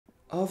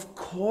Of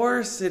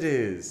course it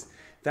is.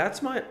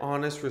 That's my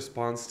honest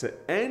response to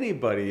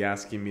anybody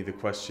asking me the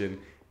question,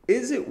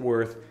 is it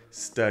worth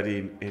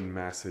studying in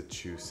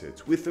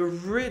Massachusetts? With a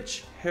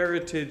rich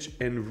heritage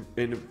and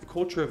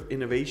culture of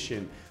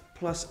innovation,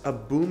 plus a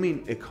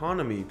booming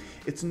economy,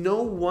 it's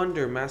no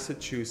wonder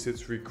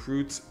Massachusetts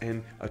recruits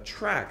and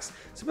attracts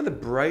some of the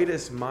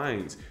brightest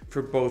minds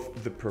for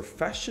both the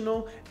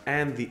professional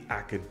and the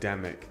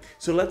academic.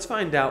 So let's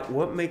find out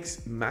what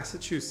makes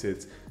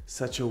Massachusetts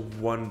such a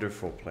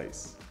wonderful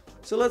place.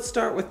 So let's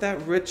start with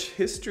that rich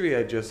history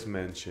I just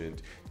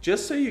mentioned.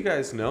 Just so you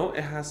guys know,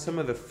 it has some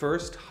of the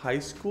first high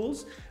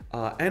schools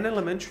and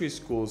elementary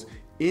schools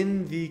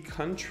in the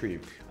country.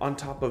 On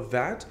top of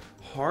that,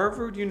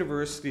 Harvard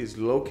University is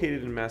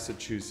located in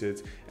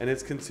Massachusetts, and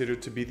it's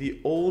considered to be the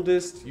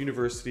oldest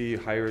university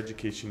higher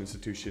education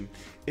institution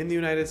in the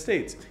United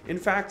States. In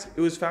fact,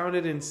 it was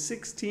founded in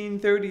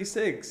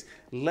 1636.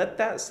 Let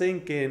that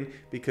sink in,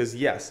 because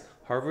yes,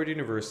 Harvard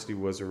University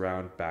was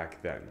around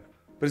back then.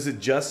 But is it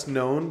just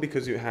known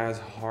because it has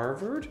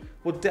Harvard?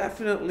 Well,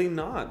 definitely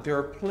not. There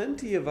are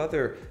plenty of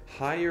other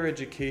higher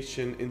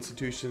education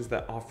institutions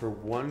that offer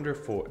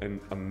wonderful and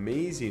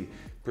amazing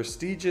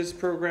prestigious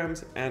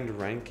programs and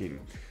ranking.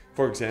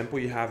 For example,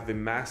 you have the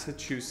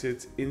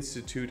Massachusetts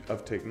Institute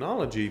of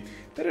Technology,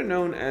 better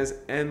known as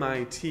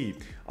MIT,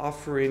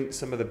 offering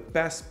some of the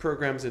best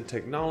programs in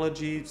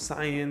technology,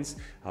 science,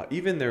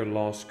 even their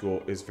law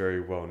school is very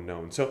well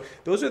known. So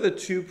those are the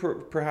two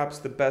perhaps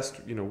the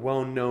best,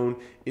 well-known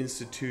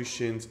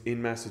institutions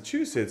in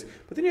Massachusetts.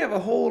 But then you have a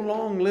whole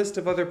long list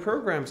of other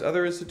programs,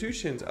 other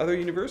institutions, other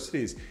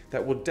universities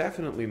that will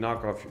definitely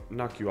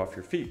knock you off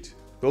your feet.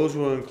 Those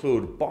will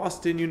include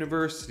Boston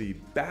University,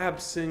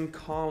 Babson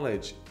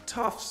College,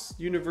 Tufts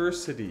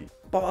University,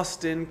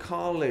 Boston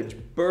College,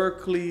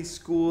 Berkeley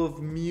School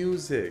of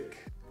Music,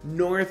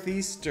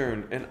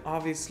 Northeastern, and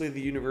obviously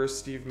the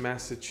University of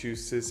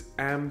Massachusetts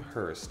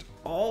Amherst,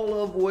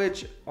 all of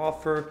which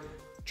offer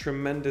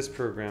tremendous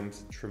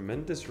programs,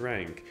 tremendous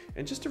rank,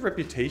 and just a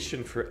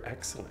reputation for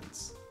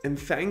excellence. And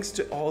thanks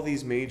to all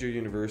these major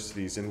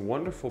universities and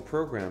wonderful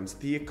programs,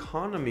 the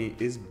economy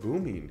is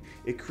booming.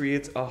 It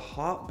creates a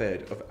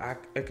hotbed of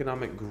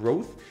economic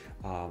growth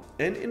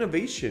and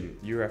innovation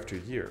year after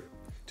year.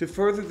 To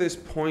further this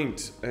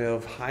point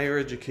of higher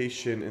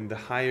education and the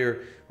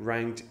higher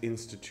ranked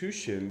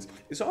institutions,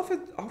 it's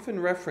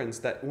often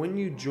referenced that when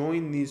you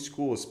join these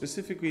schools,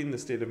 specifically in the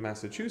state of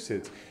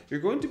Massachusetts, you're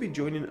going to be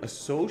joining a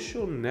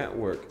social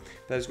network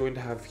that is going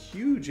to have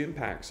huge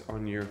impacts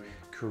on your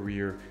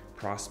career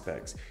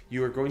prospects.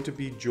 You are going to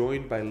be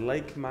joined by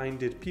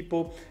like-minded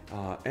people,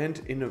 and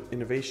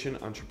innovation,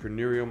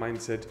 entrepreneurial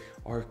mindset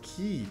are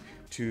key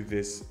to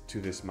this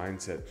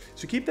mindset.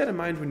 So keep that in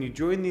mind when you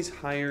join these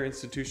higher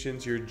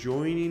institutions. You're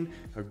joining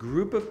a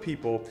group of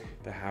people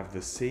that have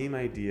the same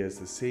ideas,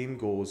 the same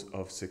goals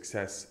of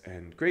success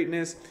and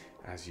greatness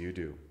as you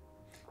do.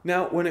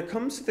 Now, when it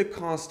comes to the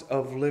cost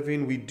of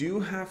living, we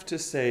do have to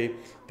say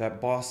that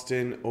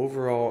Boston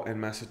overall and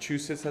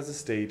Massachusetts as a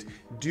state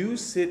do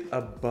sit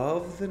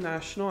above the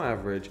national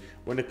average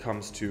when it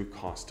comes to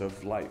cost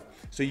of life.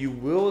 So you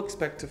will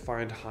expect to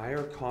find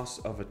higher costs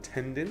of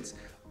attendance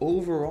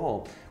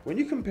overall when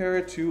you compare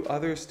it to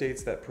other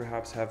states that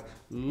perhaps have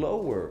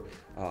lower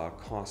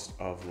cost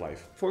of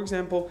life. For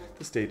example,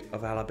 the state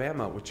of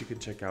Alabama, which you can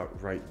check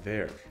out right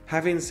there.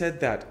 Having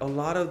said that, a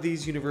lot of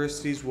these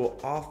universities will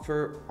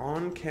offer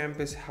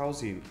on-campus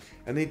housing,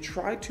 and they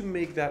try to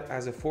make that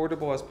as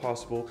affordable as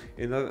possible.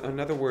 In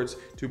other words,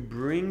 to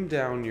bring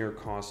down your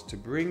costs, to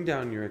bring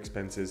down your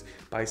expenses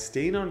by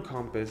staying on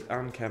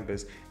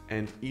campus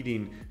and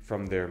eating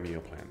from their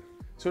meal plan.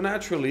 So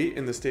naturally,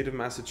 in the state of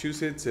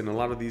Massachusetts and a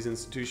lot of these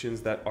institutions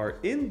that are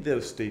in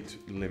those state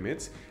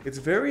limits, it's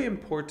very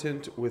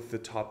important with the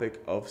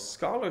topic of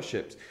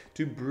scholarships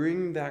to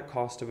bring that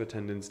cost of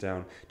attendance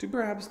down to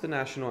perhaps the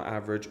national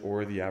average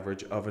or the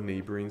average of a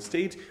neighboring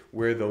state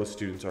where those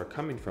students are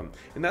coming from.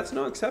 And that's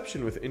no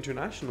exception with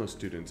international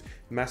students.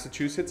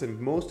 Massachusetts and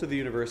most of the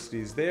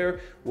universities there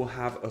will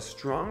have a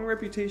strong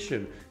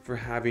reputation for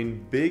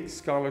having big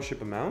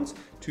scholarship amounts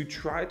to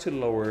try to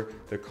lower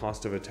the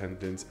cost of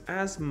attendance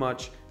as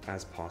much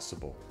as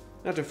possible.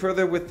 Now, to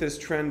further with this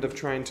trend of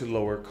trying to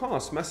lower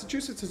costs,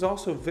 Massachusetts is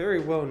also very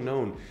well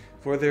known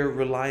for their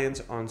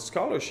reliance on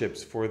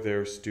scholarships for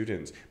their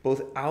students.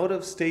 Both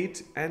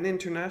out-of-state and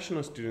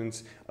international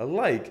students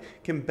alike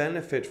can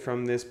benefit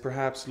from this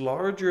perhaps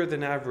larger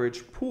than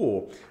average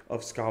pool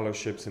of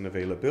scholarships and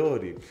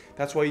availability.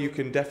 That's why you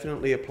can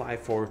definitely apply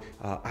for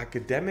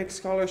academic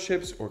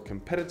scholarships or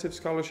competitive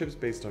scholarships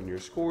based on your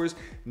scores,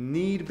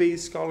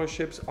 need-based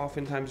scholarships,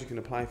 oftentimes you can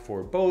apply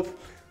for both,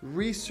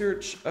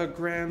 research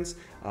grants,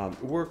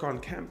 work on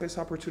campus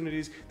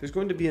opportunities. There's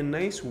going to be a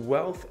nice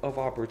wealth of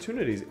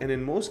opportunities, and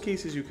in most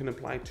cases you can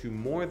apply to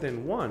more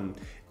than one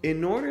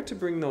in order to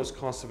bring those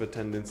costs of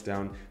attendance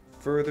down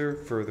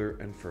further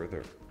and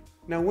further.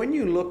 Now, when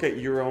you look at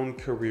your own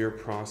career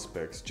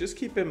prospects, just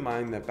keep in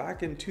mind that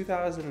back in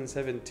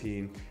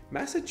 2017,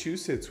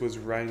 Massachusetts was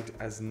ranked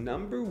as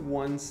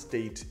 #1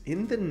 state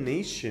in the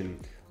nation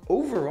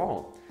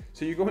overall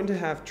So you're going to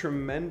have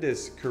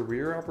tremendous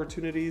career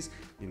opportunities.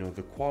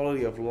 The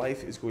quality of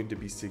life is going to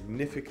be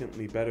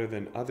significantly better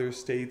than other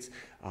states.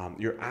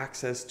 Your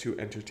access to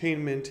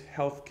entertainment,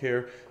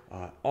 healthcare,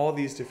 all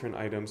these different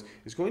items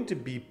is going to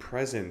be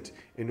present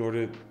in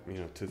order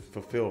to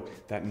fulfill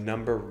that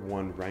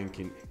 #1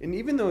 ranking. And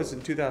even though it's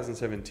in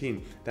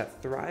 2017,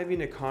 that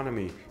thriving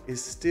economy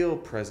is still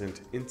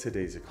present in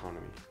today's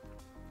economy.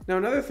 Now,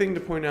 another thing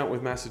to point out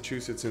with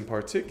Massachusetts in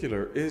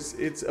particular is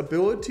its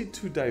ability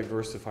to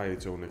diversify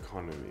its own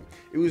economy.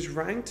 It was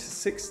ranked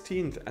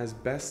 16th as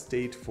best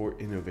state for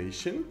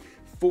innovation.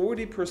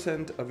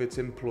 40% of its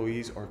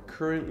employees are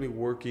currently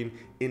working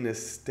in a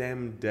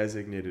STEM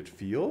designated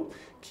field.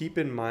 Keep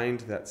in mind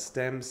that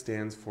STEM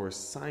stands for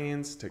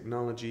science,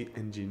 technology,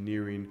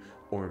 engineering,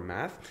 or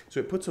math. So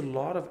it puts a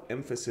lot of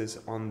emphasis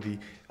on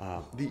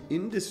the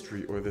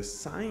industry or the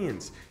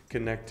science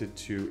connected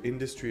to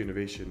industry,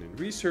 innovation, and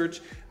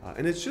research.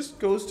 And it just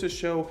goes to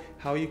show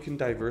how you can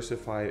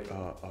diversify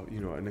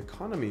an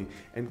economy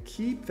and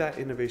keep that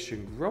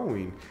innovation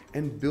growing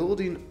and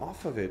building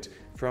off of it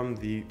from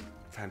the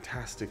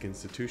fantastic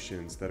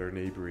institutions that are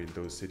neighboring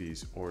those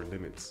cities or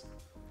limits.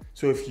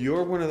 So if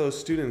you're one of those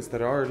students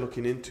that are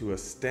looking into a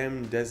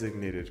STEM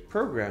designated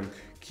program,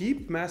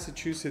 keep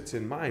Massachusetts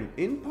in mind.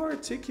 In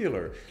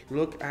particular,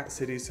 look at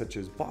cities such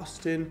as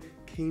Boston,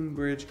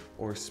 Cambridge,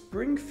 or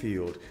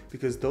Springfield,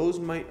 because those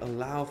might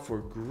allow for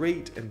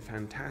great and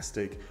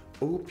fantastic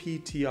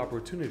OPT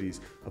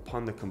opportunities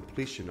upon the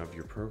completion of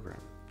your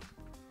program.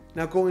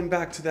 Now, going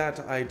back to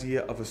that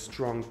idea of a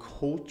strong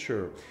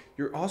culture,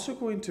 you're also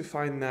going to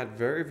find that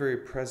very, very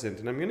present.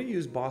 And I'm going to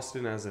use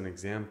Boston as an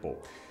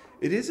example.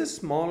 It is a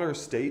smaller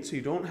state, so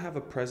you don't have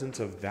a presence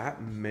of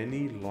that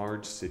many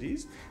large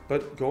cities.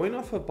 But going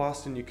off of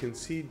Boston, you can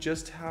see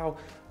just how,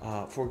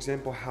 for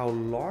example, how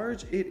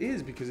large it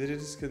is, because it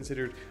is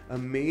considered a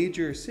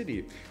major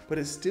city. But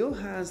it still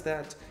has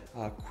that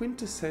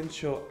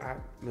quintessential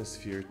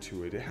atmosphere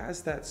to it. It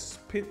has that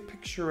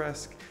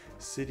picturesque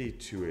city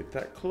to it,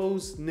 that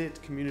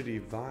close-knit community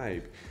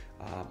vibe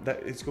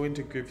that is going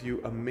to give you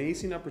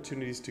amazing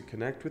opportunities to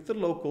connect with the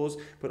locals,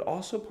 but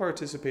also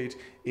participate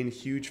in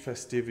huge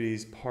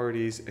festivities,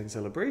 parties, and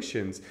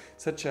celebrations,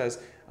 such as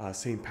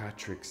St.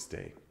 Patrick's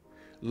Day.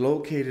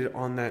 Located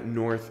on that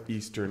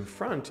northeastern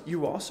front,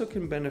 you also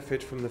can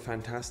benefit from the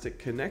fantastic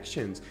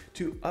connections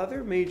to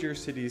other major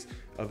cities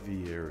of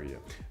the area.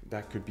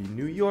 That could be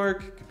New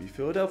York, could be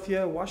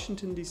Philadelphia,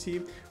 Washington,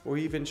 D.C., or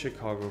even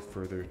Chicago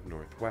further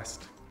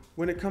northwest.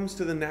 When it comes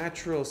to the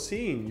natural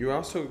scene, you're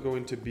also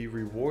going to be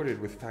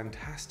rewarded with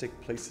fantastic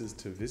places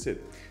to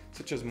visit,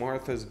 such as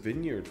Martha's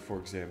Vineyard, for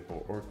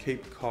example, or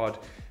Cape Cod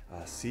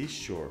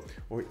Seashore,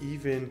 or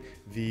even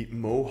the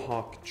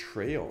Mohawk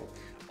Trail.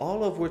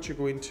 All of which are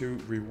going to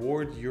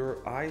reward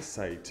your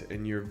eyesight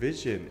and your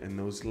vision and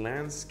those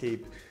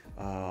landscape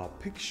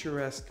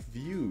picturesque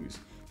views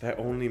that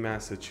only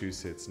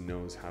Massachusetts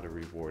knows how to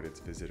reward its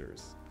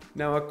visitors.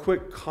 Now, a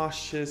quick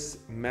cautious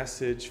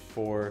message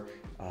for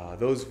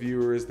those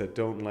viewers that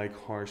don't like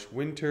harsh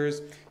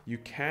winters. You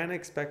can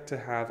expect to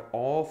have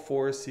all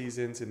 4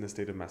 seasons in the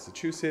state of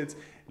Massachusetts.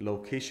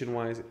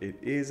 Location-wise, it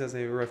is, as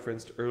I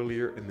referenced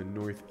earlier, in the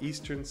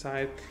northeastern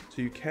side.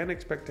 So you can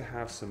expect to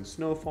have some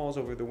snowfalls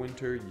over the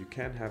winter. You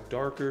can have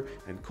darker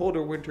and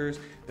colder winters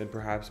than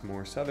perhaps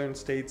more southern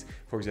states,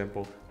 for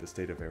example, the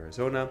state of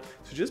Arizona.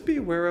 So just be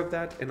aware of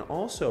that. And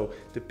also,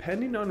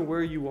 depending on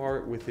where you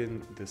are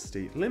within the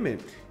state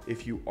limit,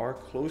 if you are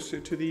closer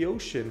to the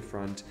ocean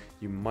front,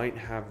 you might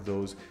have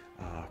those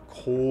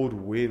cold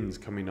winds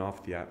coming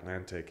off the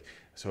Atlantic.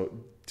 So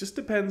just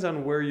depends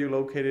on where you're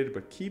located,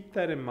 but keep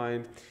that in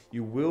mind.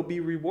 You will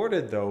be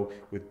rewarded though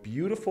with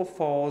beautiful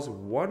falls,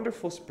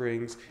 wonderful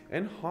springs,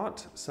 and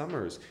hot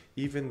summers,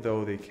 even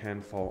though they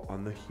can fall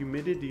on the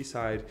humidity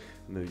side,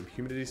 on the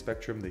humidity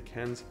spectrum, they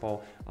can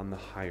fall on the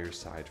higher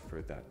side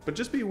for that. But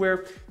just be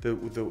aware, the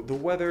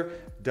weather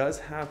does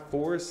have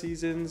 4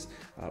 seasons,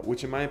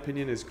 which in my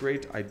opinion is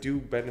great. I do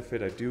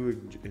benefit, I do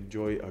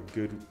enjoy a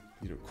good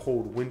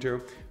cold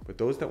winter, but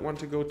those that want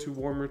to go to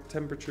warmer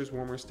temperatures,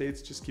 warmer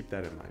states, just keep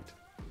that in mind.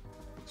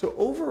 So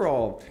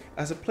overall,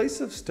 as a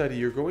place of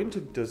study,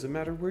 doesn't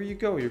matter where you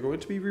go, you're going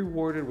to be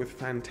rewarded with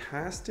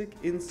fantastic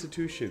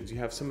institutions. You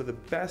have some of the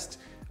best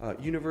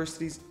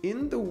universities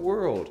in the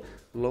world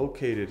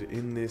located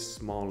in this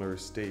smaller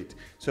state.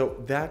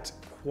 So that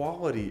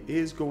quality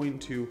is going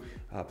to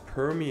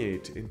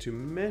permeate into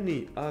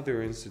many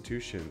other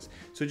institutions.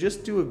 So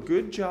just do a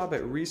good job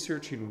at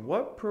researching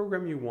what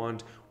program you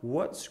want,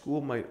 what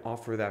school might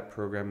offer that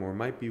program or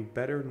might be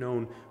better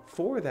known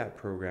for that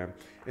program,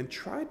 and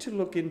try to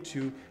look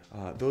into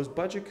those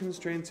budget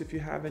constraints if you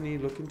have any.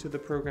 Look into the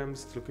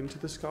programs, look into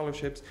the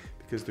scholarships,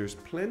 because there's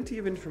plenty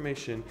of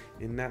information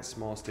in that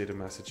small state of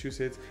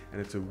Massachusetts,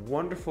 and it's a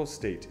wonderful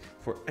state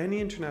for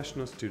any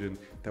international student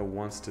that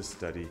wants to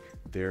study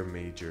their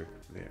major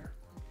there.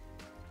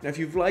 Now, if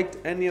you've liked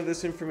any of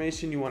this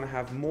information, you want to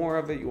have more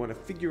of it, you want to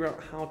figure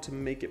out how to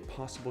make it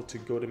possible to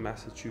go to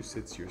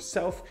Massachusetts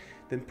yourself,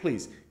 then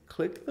please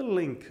click the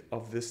link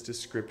of this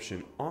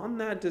description. On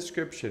that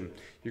description,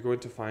 you're going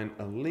to find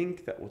a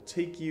link that will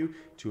take you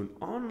to an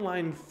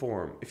online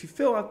form. If you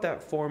fill out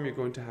that form, you're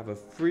going to have a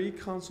free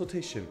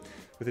consultation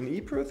with an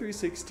Epro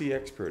 360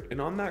 expert. And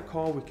on that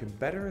call, we can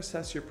better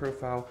assess your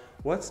profile,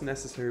 what's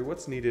necessary,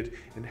 what's needed,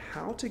 and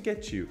how to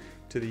get you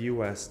to the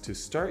US to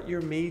start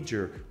your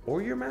major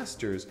or your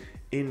master's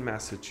in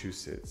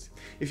Massachusetts.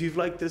 If you've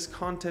liked this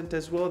content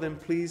as well, then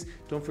please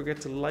don't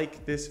forget to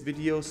like this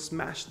video,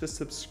 smash the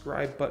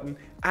subscribe button,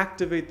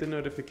 activate the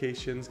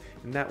notifications,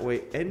 and that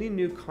way any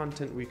new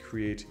content we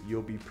create,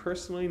 you'll be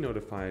personally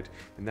notified,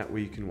 and that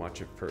way you can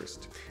watch it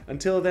first.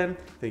 Until then,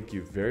 thank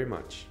you very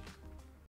much.